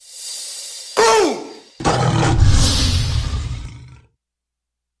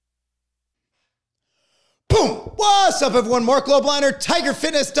What's up, everyone? Mark Lobliner,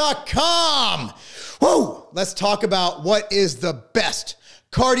 TigerFitness.com. Whoa, let's talk about what is the best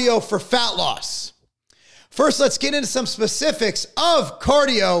cardio for fat loss. First, let's get into some specifics of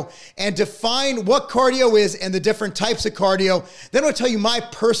cardio and define what cardio is and the different types of cardio. Then I'll tell you my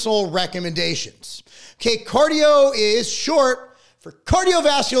personal recommendations. Okay, cardio is short for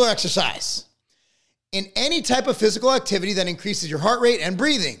cardiovascular exercise. In any type of physical activity that increases your heart rate and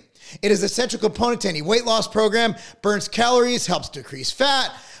breathing. It is an essential component to any weight loss program, burns calories, helps decrease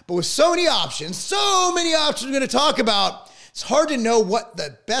fat. But with so many options we're going to talk about, it's hard to know what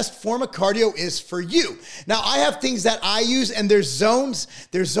the best form of cardio is for you. Now, I have things that I use, and there's zones.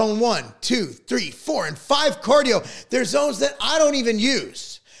 There's zone 1, 2, 3, 4, and 5 cardio. There's zones that I don't even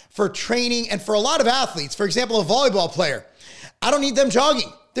use for training and for a lot of athletes. For example, a volleyball player. I don't need them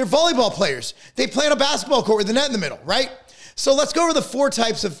jogging. They're volleyball players. They play on a basketball court with a net in the middle, right? So let's go over the 4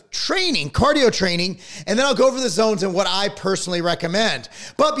 types of training, cardio training, and then I'll go over the zones and what I personally recommend.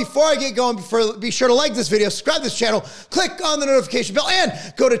 But before I get going, be sure to like this video, subscribe to this channel, click on the notification bell, and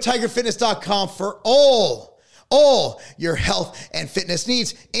go to TigerFitness.com for all your health and fitness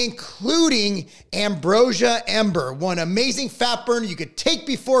needs, including Ambrosia Ember, one amazing fat burner you could take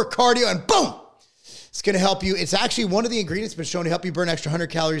before cardio, and boom! It's going to help you. It's actually one of the ingredients been shown to help you burn extra 100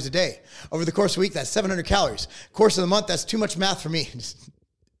 calories a day. Over the course of a week, that's 700 calories. Course of the month, that's too much math for me.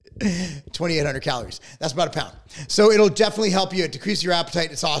 2,800 calories. That's about a pound. So it'll definitely help you decrease your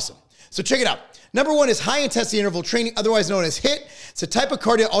appetite. It's awesome. So check it out. Number 1 is high-intensity interval training, otherwise known as HIIT. It's a type of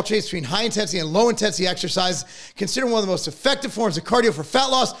cardio alternates between high-intensity and low-intensity exercise. Considered one of the most effective forms of cardio for fat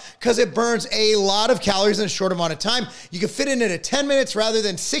loss because it burns a lot of calories in a short amount of time. You can fit in it at 10 minutes rather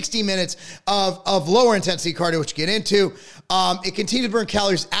than 60 minutes of lower-intensity cardio, which you get into. It continues to burn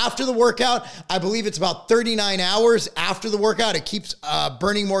calories after the workout. I believe it's about 39 hours after the workout. It keeps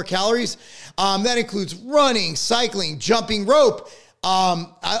burning more calories. That includes running, cycling, jumping rope.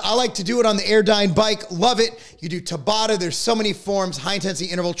 I like to do it on the Airdyne bike. Love it. You do Tabata. There's so many forms, high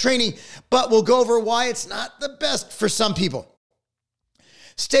intensity interval training, but we'll go over why it's not the best for some people.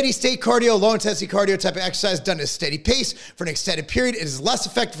 Steady state cardio, low intensity cardio type of exercise done at a steady pace for an extended period. It is less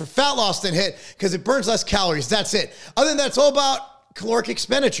effective for fat loss than HIIT because it burns less calories. That's it. Other than that, it's all about caloric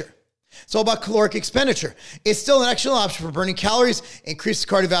expenditure. It's all about caloric expenditure. It's still an excellent option for burning calories, increases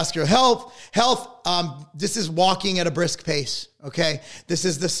cardiovascular health. This is walking at a brisk pace, okay? This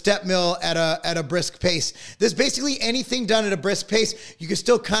is the step mill at a brisk pace. This is basically anything done at a brisk pace. You can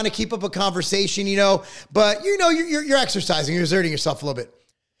still kind of keep up a conversation, but you're exercising, you're exerting yourself a little bit.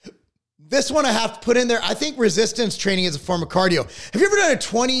 This one I have to put in there. I think resistance training is a form of cardio. Have you ever done a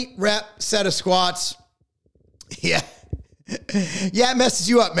 20 rep set of squats? Yeah. Yeah, it messes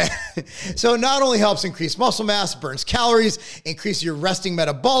you up, man. So it not only helps increase muscle mass, burns calories, increases your resting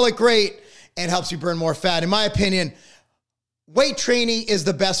metabolic rate, and helps you burn more fat. In my opinion, weight training is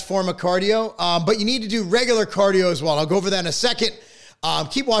the best form of cardio, but you need to do regular cardio as well. I'll go over that in a second.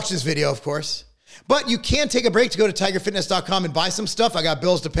 Keep watching this video, of course. But you can take a break to go to TigerFitness.com and buy some stuff. I got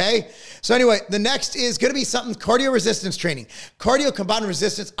bills to pay. So anyway, the next is going to be something cardio resistance training. Cardio combined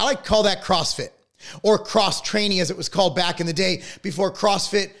resistance, I like to call that CrossFit. Or cross training as it was called back in the day before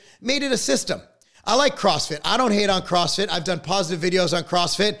CrossFit made it a system. I like CrossFit. I don't hate on CrossFit. I've done positive videos on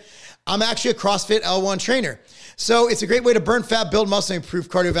CrossFit. I'm actually a CrossFit L1 trainer. So it's a great way to burn fat, build muscle, and improve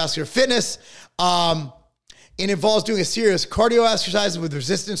cardiovascular fitness. It involves doing a series of cardio exercises with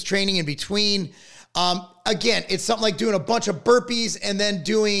resistance training in between. Again, it's something like doing a bunch of burpees and then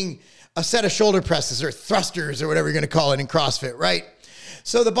doing a set of shoulder presses or thrusters or whatever you're going to call it in CrossFit, right?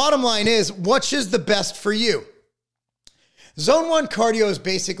 So the bottom line is, which is the best for you? Zone 1 cardio is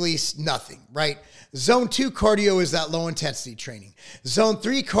basically nothing, right? Zone 2 cardio is that low intensity training. Zone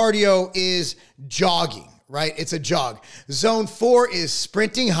 3 cardio is jogging, right? It's a jog. Zone 4 is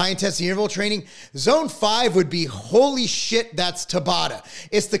sprinting, high intensity interval training. Zone 5 would be, holy shit, that's Tabata.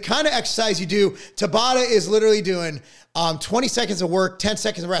 It's the kind of exercise you do. Tabata is literally doing 20 seconds of work, 10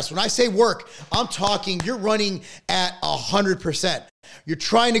 seconds of rest. When I say work, I'm talking you're running at 100%. You're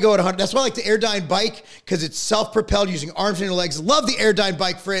trying to go at 100. That's why I like the Airdyne bike, because it's self-propelled using arms and your legs. Love the Airdyne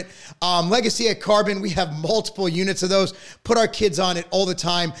bike for it. Legacy at Carbon, we have multiple units of those. Put our kids on it all the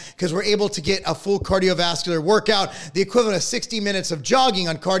time because we're able to get a full cardiovascular workout, the equivalent of 60 minutes of jogging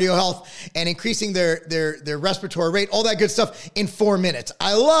on Cardio Health and increasing their respiratory rate, all that good stuff in 4 minutes.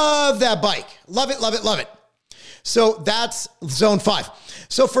 I love that bike. Love it, love it, love it. So that's zone 5.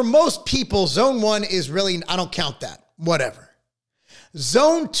 So for most people, zone 1 is really, I don't count that, whatever.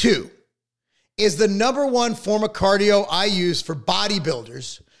 Zone 2 is the number 1 form of cardio I use for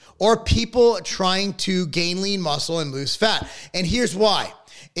bodybuilders or people trying to gain lean muscle and lose fat. And here's why.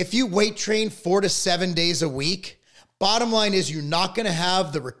 If you weight train 4 to 7 days a week, Bottom line is you're not going to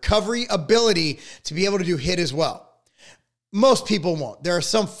have the recovery ability to be able to do HIIT as well. Most people won't. There are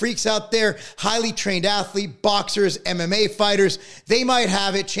some freaks out there, highly trained athlete, boxers, MMA fighters. They might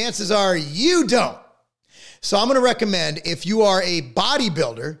have it. Chances are you don't. So I'm going to recommend, if you are a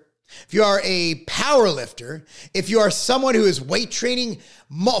bodybuilder, if you are a power lifter, if you are someone who is weight training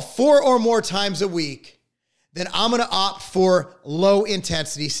 4 or more times a week, then I'm going to opt for low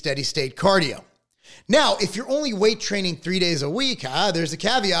intensity, steady state cardio. Now, if you're only weight training 3 days a week, there's a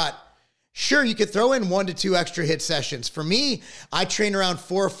caveat. Sure, you could throw in 1 to 2 extra HIIT sessions. For me, I train around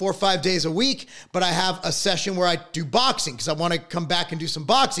 4 or 5 days a week, but I have a session where I do boxing because I want to come back and do some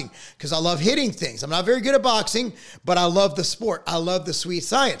boxing because I love hitting things. I'm not very good at boxing, but I love the sport. I love the sweet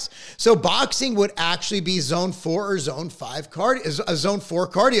science. So boxing would actually be zone 4 or zone 5 cardio, zone 4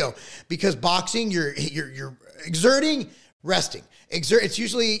 cardio, because boxing, you're exerting, resting. It's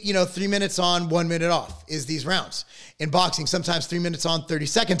usually, 3 minutes on, 1 minute off is these rounds. In boxing, sometimes 3 minutes on, 30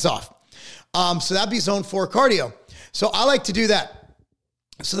 seconds off. So that'd be zone 4 cardio. So I like to do that.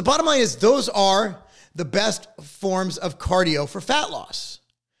 So the bottom line is those are the best forms of cardio for fat loss.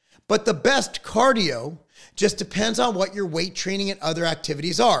 But the best cardio just depends on what your weight training and other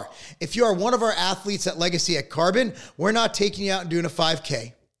activities are. If you are one of our athletes at Legacy at Carbon, we're not taking you out and doing a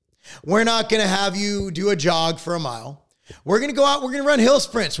 5K. We're not going to have you do a jog for a mile. We're going to go out, we're going to run hill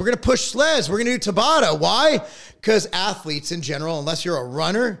sprints. We're going to push sleds. We're going to do Tabata. Why? Because athletes in general, unless you're a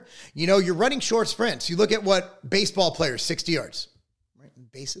runner, you're running short sprints. You look at what baseball players, 60 yards, right?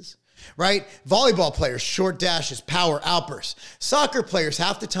 Bases, right? Volleyball players, short dashes, power, outbursts. Soccer players,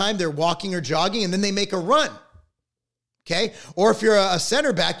 half the time they're walking or jogging and then they make a run. Okay. Or if you're a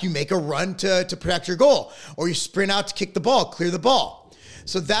center back, you make a run to protect your goal, or you sprint out to kick the ball, clear the ball.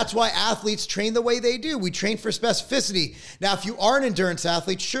 So that's why athletes train the way they do. We train for specificity. Now, if you are an endurance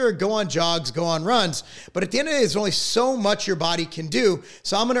athlete, sure, go on jogs, go on runs. But at the end of the day, there's only so much your body can do.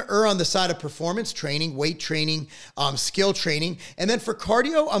 So I'm going to err on the side of performance training, weight training, skill training. And then for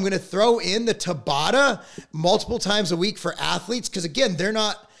cardio, I'm going to throw in the Tabata multiple times a week for athletes. Because again,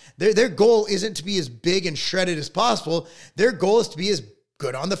 their goal isn't to be as big and shredded as possible. Their goal is to be as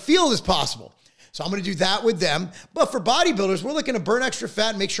good on the field as possible. So I'm going to do that with them. But for bodybuilders, we're looking to burn extra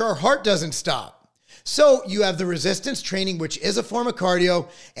fat and make sure our heart doesn't stop. So you have the resistance training, which is a form of cardio,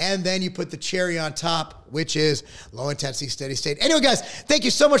 and then you put the cherry on top, which is low intensity, steady state. Anyway, guys, thank you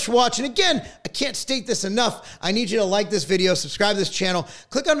so much for watching. Again, I can't state this enough. I need you to like this video, subscribe to this channel,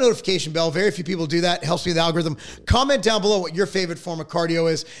 click on the notification bell. Very few people do that. It helps me with the algorithm. Comment down below what your favorite form of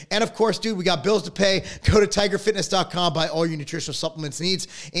cardio is. And of course, dude, we got bills to pay. Go to tigerfitness.com, buy all your nutritional supplements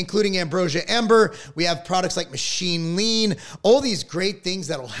needs, including Ambrosia Ember. We have products like Machine Lean, all these great things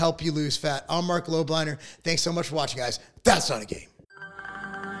that'll help you lose fat. I'm Mark Lobliner. Thanks so much for watching, guys. That's not a game.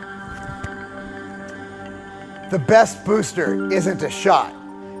 The best booster isn't a shot.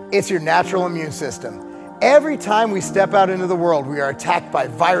 It's your natural immune system. Every time we step out into the world, we are attacked by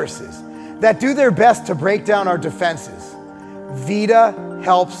viruses that do their best to break down our defenses. Vita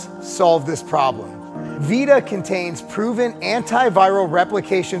helps solve this problem. Vita contains proven antiviral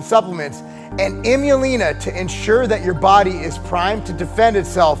replication supplements and Imulina to ensure that your body is primed to defend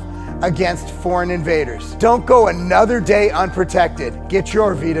itself against foreign invaders. Don't go another day unprotected. Get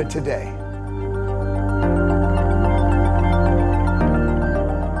your Vita today.